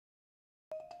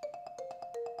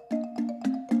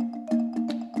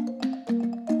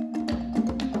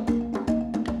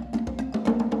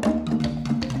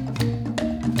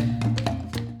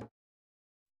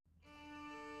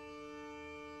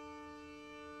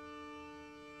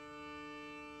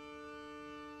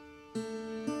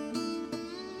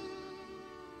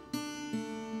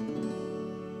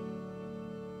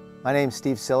My name's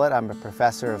Steve Sillett. I'm a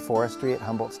professor of forestry at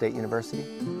Humboldt State University.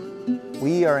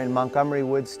 We are in Montgomery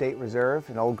Woods State Reserve,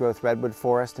 an old-growth redwood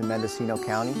forest in Mendocino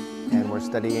County, and we're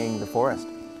studying the forest.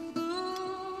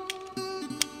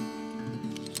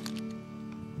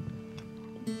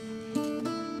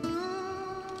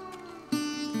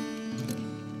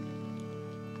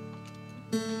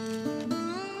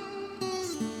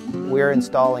 We're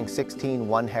installing 16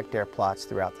 one-hectare plots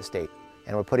throughout the state,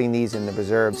 and we're putting these in the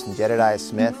reserves from Jedediah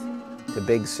Smith to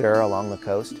Big Sur along the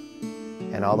coast,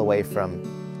 and all the way from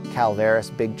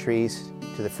Calvaris big trees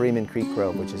to the Freeman Creek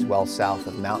Grove, which is well south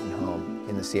of Mountain Home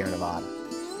in the Sierra Nevada.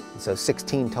 And so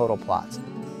 16 total plots.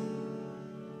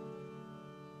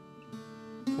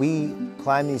 We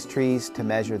climb these trees to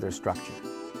measure their structure.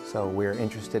 So we're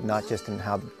interested not just in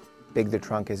how big the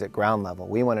trunk is at ground level.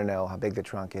 We want to know how big the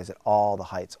trunk is at all the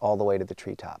heights, all the way to the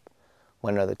treetop. We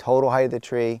want to know the total height of the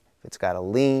tree, if it's got a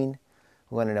lean.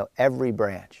 We want to know every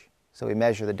branch. So we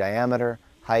measure the diameter,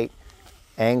 height,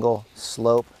 angle,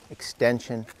 slope,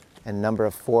 extension, and number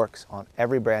of forks on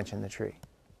every branch in the tree.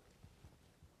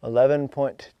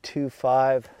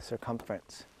 11.25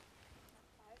 circumference.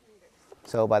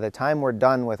 So by the time we're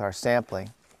done with our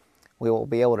sampling, we will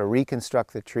be able to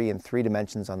reconstruct the tree in 3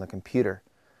 dimensions on the computer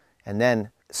and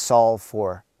then solve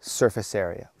for surface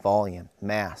area, volume,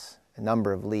 mass, a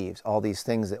number of leaves, all these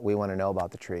things that we want to know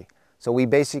about the tree. So we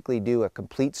basically do a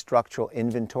complete structural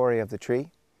inventory of the tree,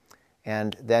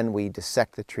 and then we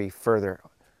dissect the tree further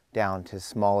down to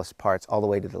smallest parts all the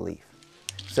way to the leaf.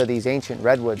 So these ancient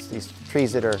redwoods, these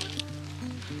trees that are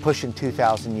pushing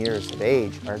 2,000 years of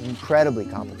age, are incredibly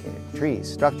complicated trees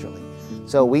structurally.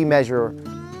 So we measure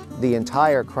the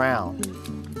entire crown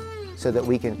so that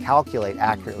we can calculate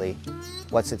accurately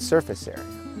what's its surface area.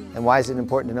 And why is it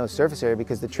important to know surface area?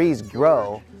 Because the trees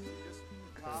grow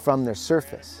from their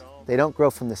surface. They don't grow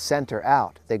from the center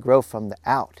out, they grow from the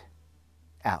out.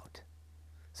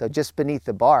 So just beneath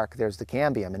the bark, there's the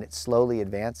cambium, and it slowly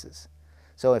advances.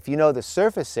 So if you know the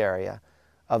surface area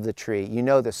of the tree, you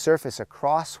know the surface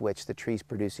across which the tree's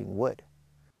producing wood.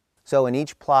 So in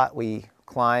each plot, we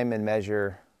climb and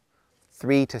measure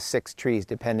 3 to 6 trees,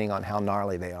 depending on how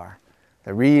gnarly they are.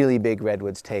 The really big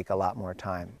redwoods take a lot more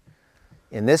time.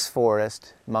 In this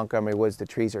forest, Montgomery Woods, the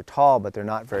trees are tall, but they're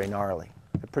not very gnarly.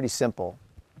 They're pretty simple.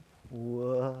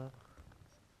 Whoa.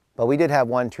 But we did have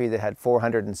one tree that had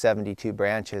 472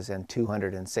 branches and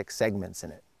 206 segments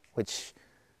in it, which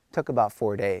took about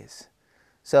 4 days.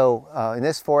 So in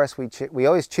this forest, we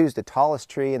always choose the tallest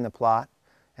tree in the plot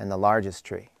and the largest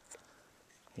tree.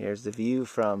 Here's the view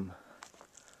from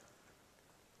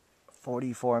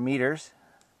 44 meters.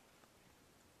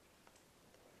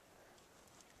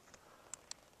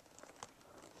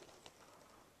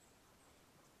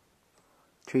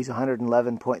 Tree's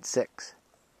 111.6.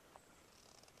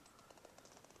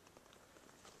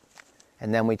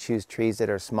 And then we choose trees that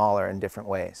are smaller in different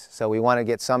ways. So we want to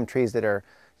get some trees that are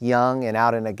young and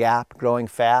out in a gap, growing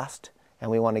fast,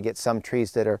 and we want to get some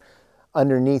trees that are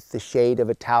underneath the shade of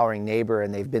a towering neighbor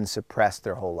and they've been suppressed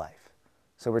their whole life.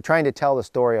 So we're trying to tell the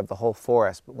story of the whole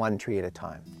forest, but one tree at a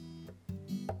time.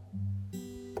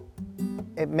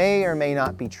 It may or may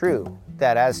not be true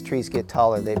that as trees get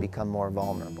taller, they become more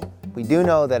vulnerable. We do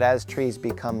know that as trees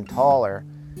become taller,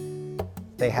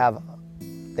 they have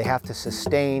to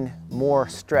sustain more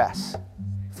stress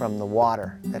from the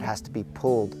water that has to be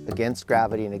pulled against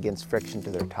gravity and against friction to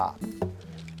their top.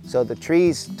 So the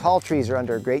trees, tall trees are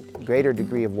under a greater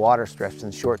degree of water stress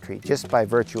than short trees just by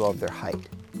virtue of their height.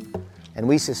 And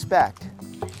we suspect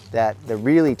that the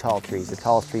really tall trees, the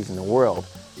tallest trees in the world,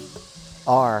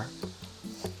 are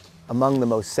among the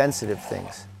most sensitive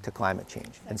things to climate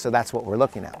change. And so that's what we're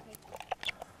looking at.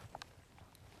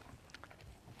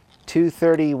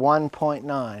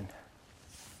 231.9.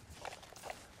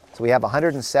 So we have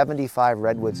 175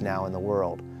 redwoods now in the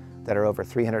world that are over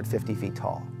 350 feet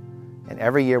tall. And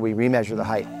every year we remeasure the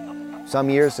height. Some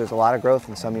years there's a lot of growth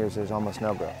and some years there's almost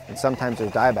no growth. And sometimes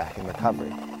there's dieback in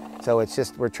recovery. So it's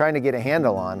just, we're trying to get a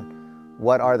handle on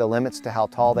what are the limits to how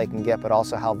tall they can get, but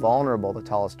also how vulnerable the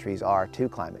tallest trees are to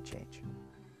climate change.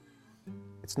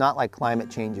 It's not like climate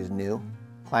change is new.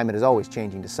 Climate is always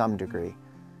changing to some degree.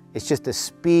 It's just the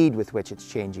speed with which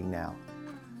it's changing now.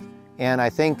 And I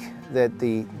think that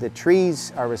the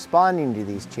trees are responding to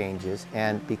these changes,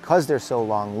 and because they're so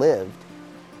long-lived,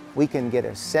 we can get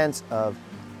a sense of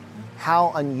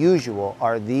how unusual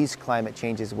are these climate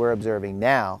changes we're observing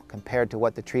now compared to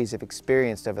what the trees have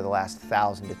experienced over the last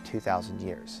 1,000 to 2,000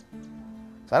 years.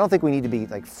 So I don't think we need to be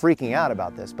like freaking out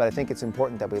about this, but I think it's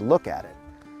important that we look at it,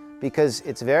 because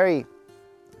it's very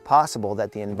possible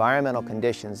that the environmental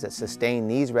conditions that sustain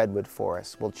these redwood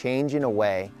forests will change in a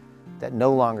way that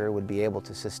no longer would be able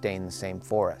to sustain the same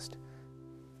forest.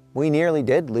 We nearly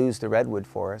did lose the redwood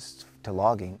forests to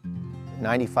logging.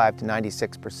 95 to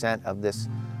 96% of this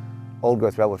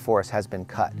old-growth redwood forest has been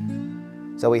cut.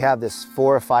 So we have this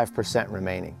 4 or 5%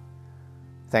 remaining,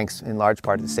 thanks in large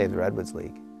part to the Save the Redwoods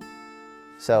League.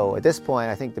 So at this point,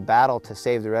 I think the battle to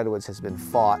save the redwoods has been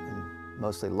fought and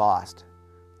mostly lost.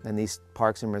 And these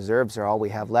parks and reserves are all we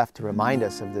have left to remind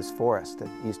us of this forest that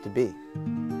used to be.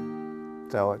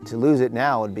 So to lose it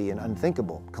now would be an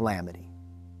unthinkable calamity.